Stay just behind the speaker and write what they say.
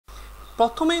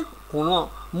প্রথমে কোনো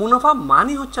মুনাফা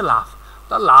মানে হচ্ছে লাভ,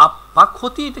 তা লাভ বা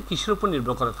ক্ষতি এটা কিসের উপর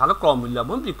নির্ভর করে? তাহলে ক্রয় মূল্য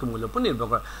এবং বিক্রয় মূল্যের উপর নির্ভর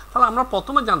করে। তাহলে আমরা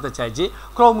প্রথমে জানতে চাই যে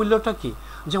ক্রয় মূল্যটা কি।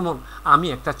 যেমন আমি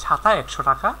একটা ছাতা 100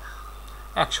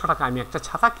 টাকা আমি একটা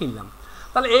ছাতা কিনলাম,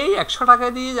 তাহলে এই 100 টাকা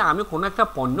দিয়ে যে আমি কোনো একটা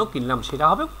পণ্য কিনলাম সেটা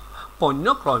হবে পণ্য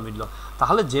ক্রয় মূল্য।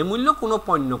 তাহলে যে মূল্য কোনো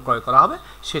পণ্য ক্রয় করা হবে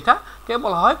সেটাকে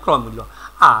বলা হয় ক্রয় মূল্য।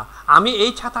 আর আমি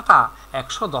এই ছাতাটা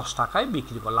 110 টাকায়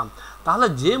বিক্রি করলাম, তাহলে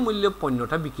যে মূল্যে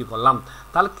পণ্যটা বিক্রি করলাম,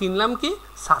 তাহলে কিনলাম কি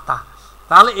ছাতা,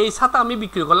 তাহলে এই ছাতা আমি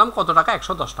বিক্রি করলাম কত টাকা?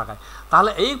 110 টাকায়।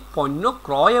 তাহলে এই পণ্য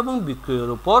ক্রয় এবং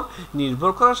বিক্রয়ের উপর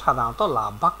নির্ভর করে সাধারণত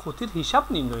লাভ বা ক্ষতির হিসাব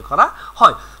নির্ণয় করা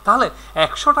হয়। তাহলে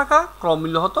 100 টাকা ক্রয়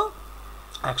মূল্য হতো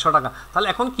 100 টাকা, তাহলে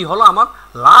এখন কি হলো আমার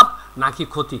লাভ নাকি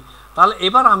ক্ষতি? তাহলে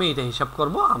এবার আমি এটা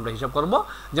আমরা হিসাব করব।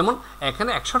 যেমন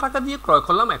এখানে 100 টাকা দিয়ে ক্রয়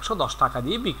করলাম, 110 টাকা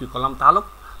দিয়ে বিক্রি করলাম, তাহলে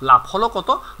লাভ হলো কত?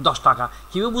 10 টাকা।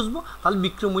 কীভাবে বুঝবো? তাহলে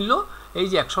বিক্রয় মূল্য এই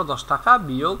যে 110 টাকা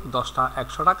বিয়োগ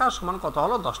 100 টাকা সমান কত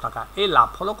হলো? 10 টাকা। এই লাভ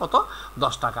হলো কত?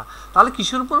 10 টাকা। তাহলে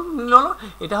কিসের উপর মূল্য হলো?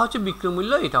 এটা হচ্ছে বিক্রয়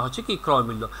মূল্য, এটা হচ্ছে কি ক্রয়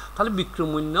মূল্য। তাহলে বিক্রয়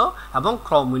মূল্য এবং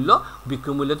ক্রয় মূল্য,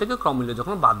 বিক্রয় মূল্য থেকে ক্রয় মূল্য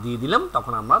যখন বাদ দিয়ে দিলাম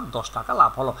তখন আমরা 10 টাকা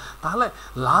লাভ হলো। তাহলে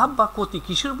লাভ বা ক্ষতি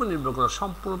কিসের উপর নির্ভর করে?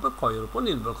 সম্পূর্ণরূপে ক্রয়ের উপর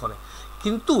নির্ভর করে,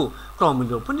 কিন্তু ক্রয়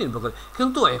মূল্যের উপর নির্ভর করে।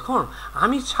 কিন্তু এখন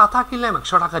আমি ছাতা কিনলাম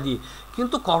 100 টাকা দিয়ে,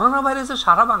 কিন্তু করোনা ভাইরাসে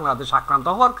সারা বাংলাদেশ আক্রান্ত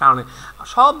হওয়ার কারণে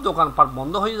সব দোকানপাট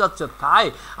বন্ধ হয়ে যাচ্ছে, তাই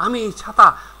আমি এই ছাতা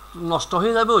নষ্ট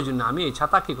হয়ে যাবে ওই জন্য আমি এই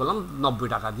ছাতা কী করলাম? 90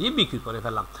 টাকা দিয়ে বিক্রি করে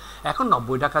ফেললাম। এখন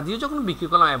 90 টাকা দিয়ে যখন বিক্রি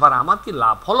করলাম, এবার আমার কি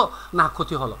লাভ হলো না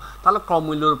ক্ষতি হলো? তাহলে ক্রয়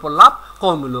মূল্যের উপর লাভ,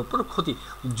 ক্রয় মূল্যের উপর ক্ষতি।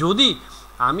 যদি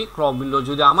আমি ক্রয় মূল্য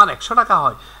যদি আমার 100 টাকা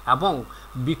হয় এবং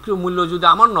বিক্রয় মূল্য যদি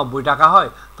আমার 90 টাকা হয়,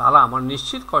 তাহলে আমার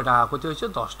নিশ্চিত কয় টাকা ক্ষতি হয়েছে?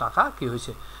 10 টাকা কী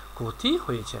হয়েছে? ক্ষতি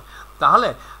হয়েছে। তাহলে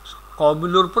ক্রয়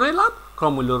মূল্যের উপরে লাভ,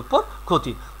 ক্রয় মূল্যের উপর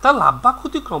ক্ষতি। তার লাভ বা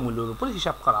ক্ষতি ক্রয় মূল্যের উপর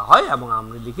হিসাব করা হয়, এবং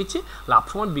আমরা লিখেছি লাভ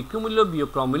সমান বিক্রয় মূল্য বিয়োগ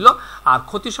ক্রয় মূল্য, আর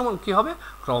ক্ষতি সমান কী হবে?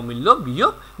 ক্রয় মূল্য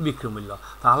বিয়োগ বিক্রয় মূল্য,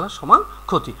 তাহলে সমান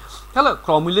ক্ষতি। তাহলে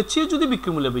ক্রয় মূল্যের চেয়ে যদি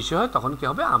বিক্রয় মূল্য বেশি হয় তখন কী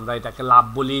হবে? আমরা এটাকে লাভ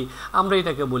বলি, আমরা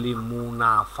এটাকে বলি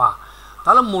মুনাফা।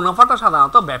 তাহলে মুনাফাটা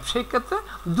সাধারণত ব্যবসায়িক ক্ষেত্রে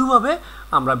দুভাবে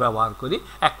আমরা ব্যবহার করি।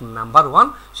 নাম্বার 1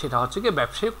 সেটা হচ্ছে কি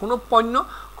ব্যবসায়িক কোনো পণ্য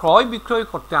ক্রয় বিক্রয়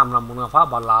করতে আমরা মুনাফা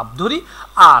বা লাভ ধরি,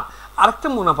 আর আরেকটা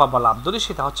মুনাফা বা লাভ ধরি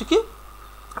সেটা হচ্ছে কি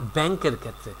ব্যাংকের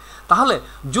ক্ষেত্রে। তাহলে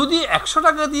যদি 100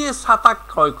 টাকা দিয়ে ছাতা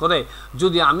ক্রয় করে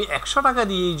যদি আমি 100 টাকা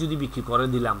দিয়ে যদি বিক্রি করে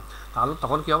দিলাম, তাহলে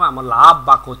তখন কী হবে? আমার লাভ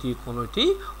বা ক্ষতি কোনোটি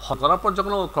করার পর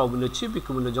যখন ক্রয় মূল্য চেয়ে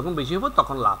বিক্রয় মূল্য যখন বেশি হবে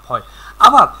তখন লাভ হয়।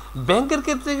 আবার ব্যাংকের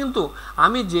ক্ষেত্রে কিন্তু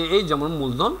আমি যে এই যেমন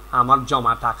মূলধন, আমার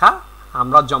জমা টাকা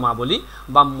আমরা জমা বলি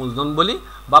বা মূলধন বলি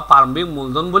বা প্রারম্ভিক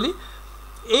মূলধন বলি,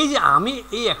 এই যে আমি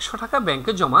এই 100 টাকা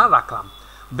ব্যাংকে জমা রাখলাম,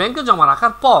 ব্যাংকে জমা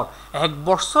রাখার পর 1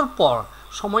 বছর পর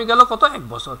সময় গেল কত? 1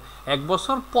 বছর। 1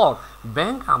 বছর পর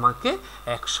ব্যাংক আমাকে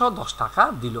 110 টাকা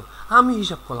দিল। আমি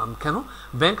হিসাব করলাম কেন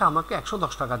ব্যাংক আমাকে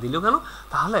 110 টাকা দিল কেন?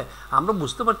 তাহলে আমরা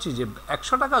বুঝতে পারছি যে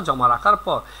 100 টাকা জমা রাখার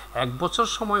পর 1 বছর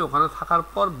সময় ওখানে থাকার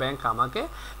পর ব্যাংক আমাকে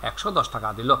 110 টাকা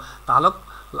দিল। তাহলে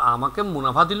আমাকে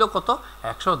মুনাফা দিল কত?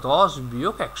 110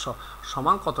 বিয়োগ 100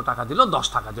 সমান কত টাকা দিল? 10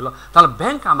 টাকা দিল। তাহলে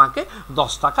ব্যাংক আমাকে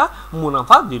 10 টাকা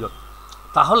মুনাফা দিল।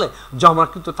 তাহলে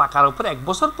জমাকৃত টাকার উপর 1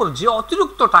 বছর পর যে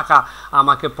অতিরিক্ত টাকা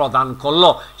আমাকে প্রদান করলো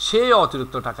সেই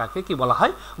অতিরিক্ত টাকাকে কি বলা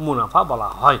হয়? মুনাফা বলা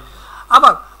হয়।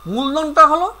 আবার মূলধনটা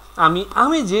হলো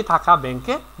আমি যে টাকা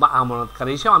ব্যাংকে বা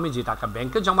আমানতকারী হিসেবে আমি যে টাকা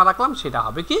ব্যাংকে জমা রাখলাম সেটা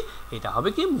হবে কি? এটা হবে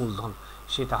কি মূলধন,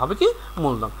 সেটা হবে কি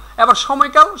মূলধন। এবার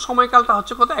সময়কালটা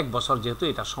হচ্ছে কত? 1 বছর, যেহেতু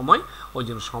এটা সময় ওই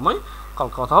জন্য সময়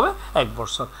কত হবে? 1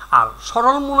 বছর। আর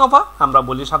সরল মুনাফা আমরা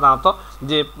বলি সাধারণত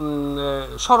যে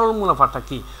সরল মুনাফাটা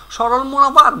কি? সরল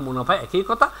মুনাফা আর মুনাফা একই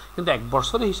কথা, কিন্তু 1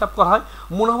 বছরে হিসাব করা হয়।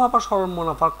 মুনাফা বা সরল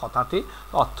মুনাফার কথাটি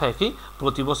অর্থ একই।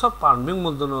 প্রতি বছর প্রারম্ভিক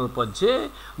মূলধনের উপর যে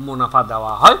মুনাফা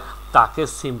দেওয়া হয় তাকে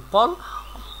সিম্পল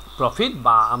প্রফিট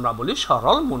বা আমরা বলি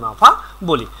সরল মুনাফা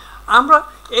বলি। আমরা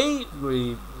এই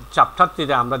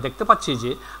চ্যাপ্টারটিতে আমরা দেখতে পাচ্ছি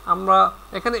যে আমরা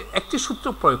এখানে একটি সূত্র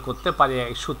প্রয়োগ করতে পারি।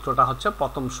 এই সূত্রটা হচ্ছে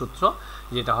প্রথম সূত্র,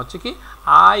 যেটা হচ্ছে কি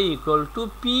I =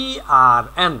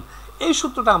 PRN। এই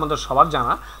সূত্রটা আমাদের সবার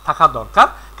জানা থাকা দরকার,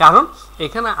 কারণ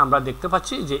এখানে আমরা দেখতে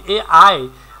পাচ্ছি যে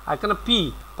এখানে P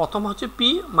প্রথম হচ্ছে P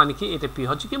মানে কি? এটা P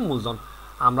হচ্ছে কি মূলধন,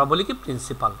 আমরা বলি কি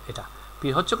প্রিন্সিপাল। এটা P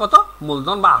হচ্ছে কত?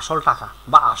 মূলধন বা আসল টাকা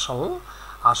বা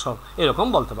আসল এরকম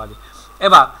বলতে পারি।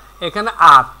 এবার এখানে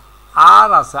আর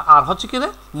আছে, আর হচ্ছে কি রে?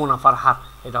 মুনাফার হার।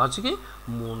 এটা হচ্ছে কি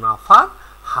মুনাফার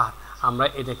হার, আমরা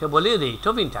এটাকে বলি রেট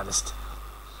অফ ইন্টারেস্ট।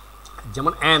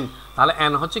 যেমন N, তাহলে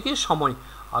N হচ্ছে কি সময়,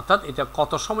 অর্থাৎ এটা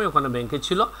কত সময় ওখানে ব্যাংকে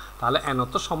ছিল, তাহলে N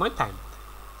অর্থ সময়, টাইম।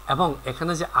 এবং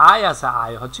এখানে যে I আছে,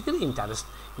 I হচ্ছে কি ইন্টারেস্ট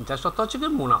অর্থ হচ্ছে কি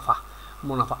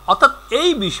মুনাফা। অর্থাৎ এই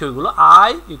বিষয়গুলো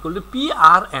I =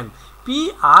 PRN।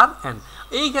 PRN।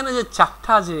 এইখানে যে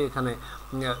চারটা যে এখানে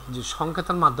যে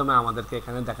সংকেতের মাধ্যমে আমাদেরকে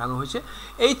এখানে দেখানো হয়েছে,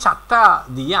 এই চারটা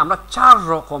দিয়ে আমরা 4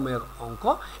 রকমের অঙ্ক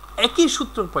একই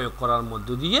সূত্র প্রয়োগ করার মধ্য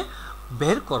দিয়ে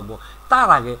বের করব। তার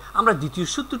আগে আমরা দ্বিতীয়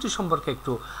সূত্রটি সম্পর্কে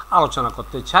একটু আলোচনা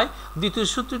করতে চাই। দ্বিতীয়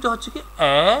সূত্রটি হচ্ছে কি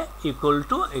A ইকুয়াল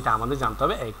টু, এটা আমাদের জানতে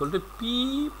হবে, A equal to P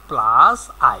plus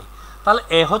I। তাহলে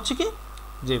এ হচ্ছে কি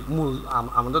যে মূল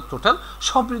আমাদের টোটাল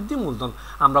সবৃদ্ধি মূলধন,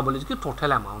 আমরা বলি কি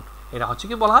টোটাল অ্যামাউন্ট। এটা হচ্ছে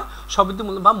কি বলা হয় সবৃদ্ধি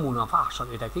মূলধন বা মুনাফা আসল,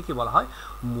 এটাকে কি বলা হয়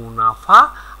মুনাফা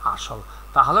আসল।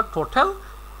 তাহলে টোটাল,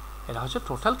 এটা হচ্ছে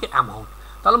টোটাল কি অ্যামাউন্ট।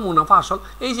 তাহলে মুনাফা আসল,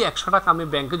 এই যে 100 টাকা আমি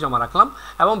ব্যাংকে জমা রাখলাম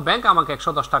এবং ব্যাংক আমাকে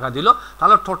 110 টাকা দিল,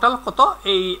 তাহলে টোটাল কত,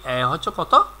 এই হচ্ছে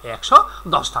কত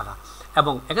 110 টাকা।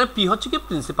 এবং এখানে পি হচ্ছে কি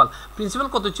প্রিন্সিপাল, প্রিন্সিপাল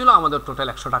কত ছিল আমাদের টোটাল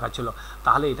 100 টাকা ছিল,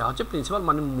 তাহলে এটা হচ্ছে প্রিন্সিপাল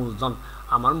মানে মূলধন,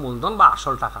 আমার মূলধন বা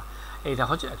আসল টাকা, এইটা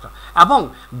হচ্ছে একটা। এবং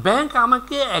ব্যাংক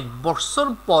আমাকে 1 বছর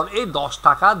পর এই 10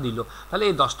 টাকা দিল, তাহলে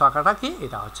এই 10 টাকাটা কি,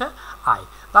 এটা হচ্ছে আয়।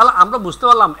 তাহলে আমরা বুঝতে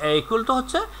পারলাম এ ইকুয়াল টু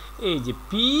হচ্ছে এই যে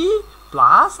পি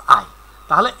প্লাস আই।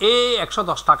 তাহলে এই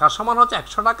 110 টাকা সমান হচ্ছে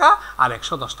 100 টাকা আর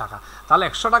 110 টাকা। তাহলে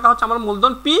 100 টাকা হচ্ছে আমার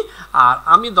মূলধন পি, আর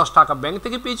আমি 10 টাকা ব্যাংক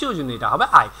থেকে পেয়েছি, ওই জন্য এটা হবে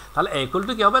আয়। তাহলে ইকুয়াল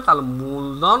টু কী হবে, তাহলে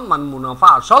মূলধন মানে মুনাফা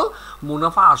আসল,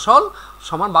 মুনাফা আসল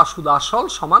সমান বা সুদ আসল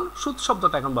সমান, সুদ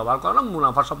শব্দটা এখন ব্যবহার করে না,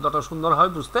 মুনাফা শব্দটা সুন্দর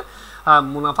হয় বুঝতে।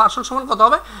 মুনাফা আসল সমান কত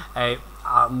হবে,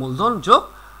 মূলধন যোগ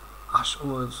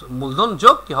মূলধন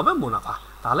যোগ কী হবে মুনাফা।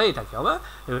 তাহলে এটা কী হবে,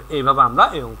 এইভাবে আমরা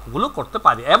এই অঙ্কগুলো করতে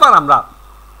পারি। এবার আমরা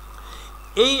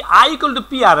এই আই ইকুয়াল টু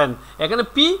PRN, এখানে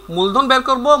পি মূলধন বের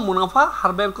করব, মুনাফা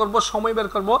হার বের করব, সময় বের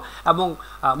করব এবং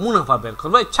মুনাফা বের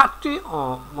করব। এই 4টি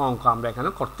অঙ্ক আমরা এখানে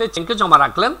করতে, ব্যাংকে জমা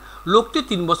রাখলেন, লোকটি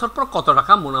 3 বছর পর কত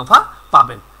টাকা মুনাফা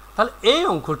পাবেন। তাহলে এই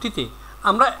অঙ্কটিতে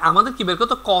আমরা আমাদের কি বের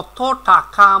করতে, কত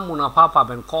টাকা মুনাফা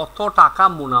পাবেন, কত টাকা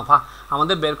মুনাফা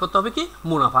আমাদের বের করতে হবে কি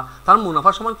মুনাফা। তাহলে মুনাফা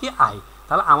সমান কি আয়,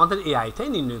 তাহলে আমাদের এই আয়টাই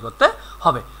নির্ণয় করতে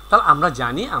হবে। তাহলে আমরা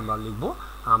জানি, আমরা লিখব,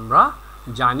 আমরা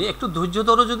জানি, একটু ধৈর্য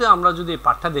ধরে যদি আমরা যদি এই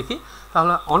পাঠটা দেখি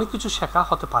তাহলে অনেক কিছু শেখা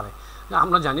হতে পারে।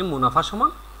 আমরা জানি মুনাফা সমান,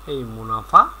 এই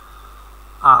মুনাফা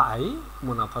আই,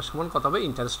 মুনাফা সমান কত হবে,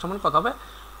 ইন্টারেস্ট সমান কত হবে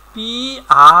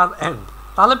PRN।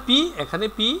 তাহলে পি, এখানে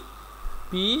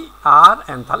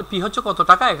PRN, তাহলে পি হচ্ছে কত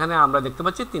টাকা, এখানে আমরা দেখতে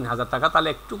পাচ্ছি 3000 টাকা। তাহলে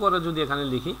একটু করে যদি এখানে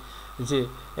লিখি যে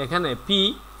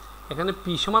এখানে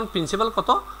পি সমান প্রিন্সিপাল কত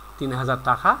 3000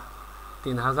 টাকা,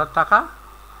 3000 টাকা,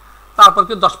 তারপর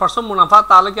কি 10% মুনাফা,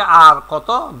 তাহলে কি আর কত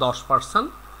 10%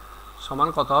 সমান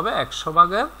কত হবে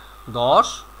 100/10,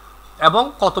 এবং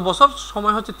কত বছর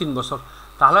সময় হচ্ছে 3 বছর,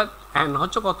 তাহলে এন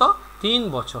হচ্ছে কত 3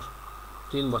 বছর,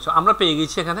 3 বছর আমরা পেয়ে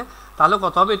গেছি এখানে। তাহলে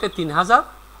কত হবে, এটা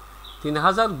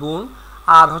 3000 গুণ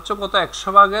আর হচ্ছে কত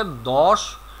 100/10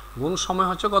 গুণ সময়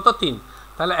হচ্ছে কত 3,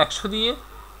 তাহলে 100 দিয়ে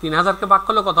 3000কে ভাগ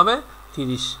করলে কত হবে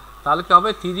 30, তাহলে কি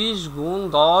হবে 30 গুণ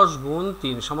 10 গুণ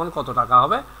 3 সমান কত টাকা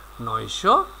হবে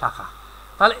 900 টাকা।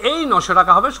 তাহলে এই 900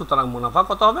 টাকা হবে, সুতরাং মুনাফা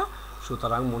কত হবে,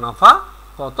 সুতরাং মুনাফা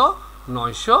কত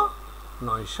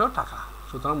 900 টাকা,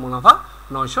 সুতরাং মুনাফা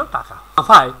 900 টাকা।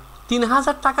 মুনাফায়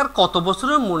 3000 টাকার কত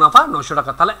বছরের মুনাফা 900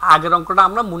 টাকা। তাহলে আগের অঙ্কটা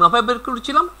আমরা মুনাফায় বের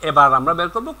করেছিলাম, এবার আমরা বের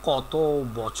করব কত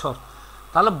বছর।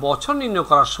 তাহলে বছর নির্ণয়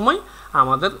করার সময়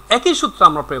আমাদের একই সূত্র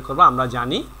আমরা প্রয়োগ করব। আমরা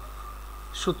জানি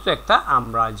সূত্র একটা,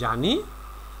 আমরা জানি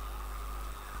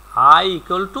I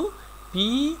ইকুয়াল টু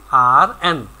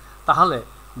PRN। তাহলে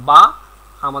বা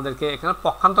আমাদেরকে এখানে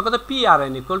পক্ষান্তর করতে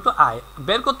PRN ইকুয়াল টু আই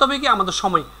বের করতে হবে কি আমাদের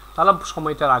সময়, তাহলে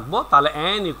সময়টা রাখবো, তাহলে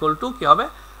N ইকুয়াল টু কী হবে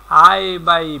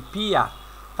I/PR।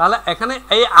 তাহলে এখানে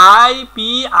এই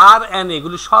I/PRN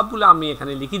এগুলি সবগুলো আমি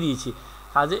এখানে লিখে দিয়েছি,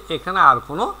 কাজে এখানে আর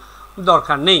কোনো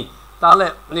দরকার নেই, তাহলে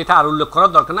এটা আর উল্লেখ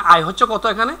করার দরকার নেই। আয় হচ্ছে কত,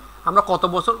 এখানে আমরা কত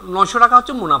বছর 900 টাকা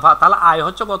হচ্ছে মুনাফা, তাহলে আয়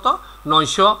হচ্ছে কত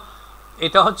 900,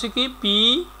 এটা হচ্ছে কি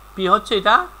পি হচ্ছে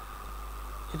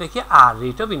এটা কি আর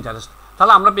রেট অফ ইন্টারেস্ট,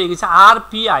 তাহলে আমরা পেয়ে গেছি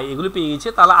RPI এগুলি পেয়ে গেছি।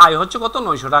 তাহলে আয় হচ্ছে কত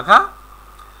 900 টাকা,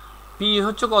 পি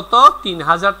হচ্ছে কত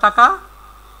 3000 টাকা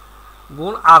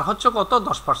গুণ আর হচ্ছে কত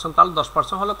 10%, তাহলে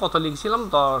 10% হলে কত লিখছিলাম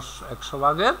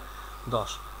 100/10,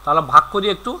 তাহলে ভাগ করি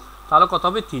একটু, তাহলে কত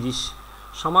হবে 30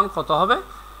 সমান কত হবে,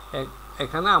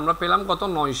 এখানে আমরা পেলাম কত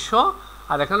 900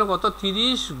 আর এখানে কত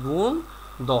 30 গুণ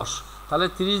 10, তাহলে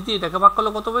 30 দিয়ে এটাকে ভাগ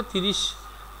করলে কত হবে 30,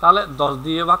 তাহলে 10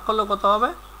 দিয়ে ভাগ করলে কত হবে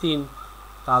 3,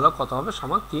 তাহলে কত হবে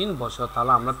সমান 3 বছর।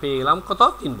 তাহলে আমরা পেয়ে গেলাম কত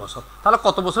 3 বছর। তাহলে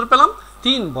কত বছর পেলাম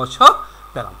 3 বছর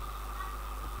পেলাম।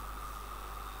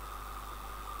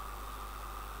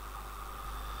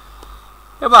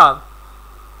 এবার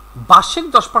বার্ষিক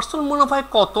 10% মুনাফায়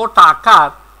কত টাকার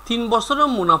 3 বছরের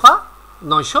মুনাফা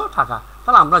 900 টাকা।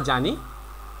 তাহলে আমরা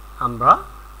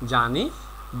জানি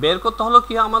বের করতে হলো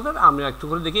কি আমাদের, আমরা একটু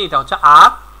করে দেখি, এটা হচ্ছে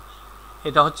আর,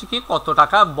 এটা হচ্ছে কি কত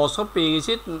টাকা বছর পেয়ে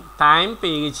গেছি, টাইম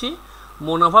পেয়ে গেছি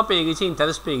মুনাফা পেয়ে গেছি,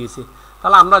 ইন্টারেস্ট পেয়ে গেছি।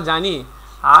 তাহলে আমরা জানি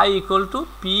I equal to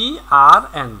P R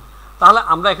N. তাহলে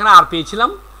আমরা এখানে আর পেয়েছিলাম,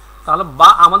 তাহলে বা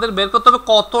আমাদের বের করতে হবে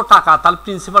কত টাকা, তাহলে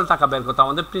প্রিন্সিপাল টাকা বের করতে হবে,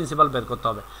 আমাদের প্রিন্সিপাল বের করতে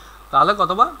হবে। তাহলে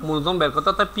কত বা মূলধন বের করতে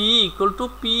হবে, P equal to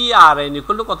P R N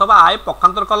equal to কত হবে আই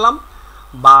পক্ষান্তর করলাম,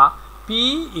 বা পি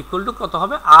ইকুয়াল টু কত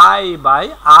হবে আই বাই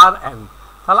আর এন।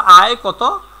 তাহলে আয় কত,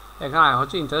 এখানে আয়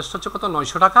হচ্ছে ইন্টারেস্ট হচ্ছে কত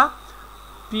 900 টাকা,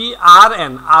 পি আর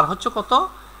এন আর হচ্ছে কত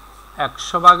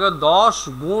 100/10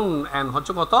 গুণ এন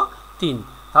হচ্ছে কত 3।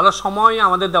 তাহলে সময়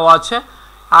আমাদের দেওয়া আছে,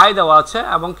 আয় দেওয়া আছে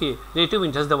এবং কি রেট অফ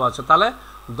ইন্টারেস্ট দেওয়া আছে। তাহলে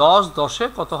 10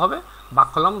 কত হবে ভাগ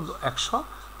করলাম 100,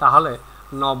 তাহলে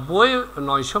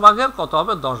 900 ভাগের কত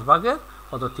হবে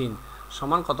 10/3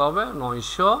 সমান কত হবে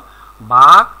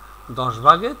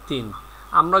 900/10/3।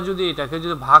 আমরা যদি এটাকে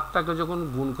যদি ভাগটাকে যখন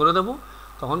গুণ করে দেব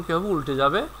তখন কী হবে উল্টে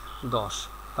যাবে 10।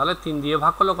 তাহলে 3 দিয়ে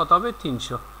ভাগ করলে কত হবে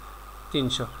 300।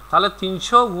 তাহলে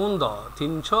 300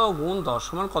 গুণ 10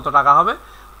 সমান কত টাকা হবে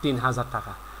 3000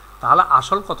 টাকা। তাহলে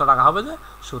আসল কত টাকা হবে যে,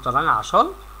 সুতরাং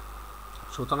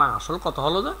আসল কত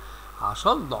হলো যে,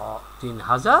 আসল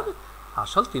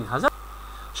 3000।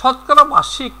 শতকরা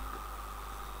বার্ষিক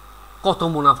কত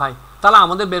মুনাফায়, তাহলে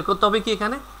আমাদের বের করতে হবে কি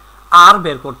এখানে আর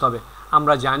বের করতে হবে।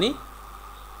 আমরা জানি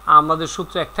আমাদের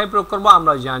সূত্র একটাই প্রয়োগ করব,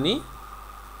 আমরা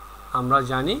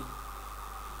জানি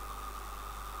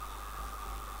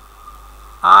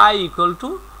I equal to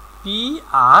P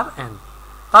R N.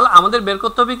 তাহলে আমাদের বের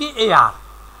করতে হবে কি এই আর,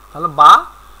 তাহলে বা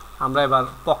আমরা এবার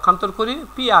পক্ষান্তর করি,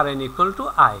 P R N equal to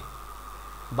I,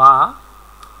 বা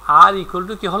আর ইকুয়াল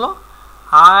টু কি হলো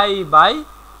আই বাই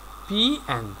পি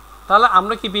এন। তাহলে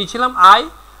আমরা কি পেয়েছিলাম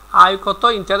আই কত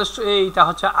ইন্টারেস্ট, এইটা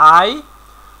হচ্ছে আই,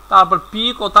 তারপর পি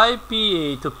কোথায় পি,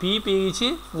 এই তো পি পেয়ে গেছি,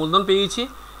 মূলধন পেয়ে গেছি,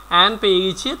 এন পেয়ে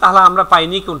গেছি। তাহলে আমরা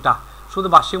পাইনি কোনটা, শুধু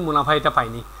বার্ষিক মুনাফা এটা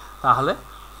পাইনি। তাহলে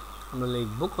আমরা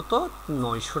লিখব কত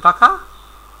 900 টাকা,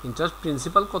 ইন্টারেস্ট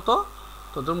প্রিন্সিপাল কত,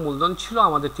 তোদের মূলধন ছিল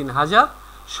আমাদের 3000,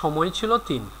 সময় ছিল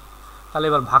 3। তাহলে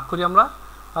এবার ভাগ করি আমরা,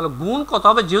 তাহলে গুণ কত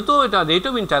হবে, যেহেতু এটা রেট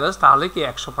অফ ইন্টারেস্ট তাহলে কি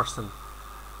 100%।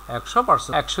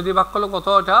 100 দিয়ে ভাগ করলে কত,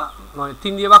 এটা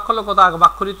 3 দিয়ে ভাগ করলে কত, আগে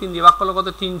ভাগ করি 3 দিয়ে ভাগ করলে কত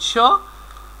 300,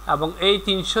 এবং এই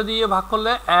 300 দিয়ে ভাগ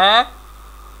করলে 1,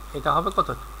 এটা হবে কত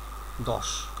 10,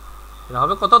 এটা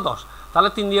হবে কত 10। তাহলে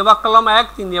 3 দিয়ে ভাগ করলাম 1,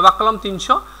 3 দিয়ে ভাগ করলাম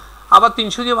 300, আবার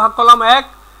 300 দিয়ে ভাগ করলাম 1,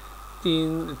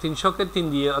 300কে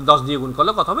 10 দিয়ে গুণ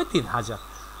করলে কত হবে 3000।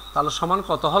 তাহলে সমান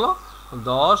কত হলো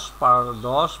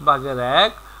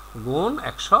 10/1 গুণ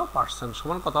 100%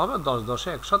 সমান কত হবে 10 ×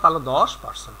 100, তাহলে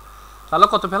 10%। তাহলে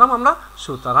কত পেলাম আমরা,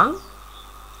 সুতরাং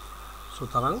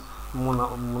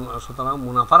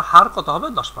মুনাফার হার কত হবে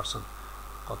 10%।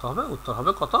 কত হবে, উত্তর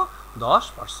হবে কত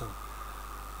 10%।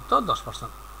 তো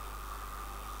 10%।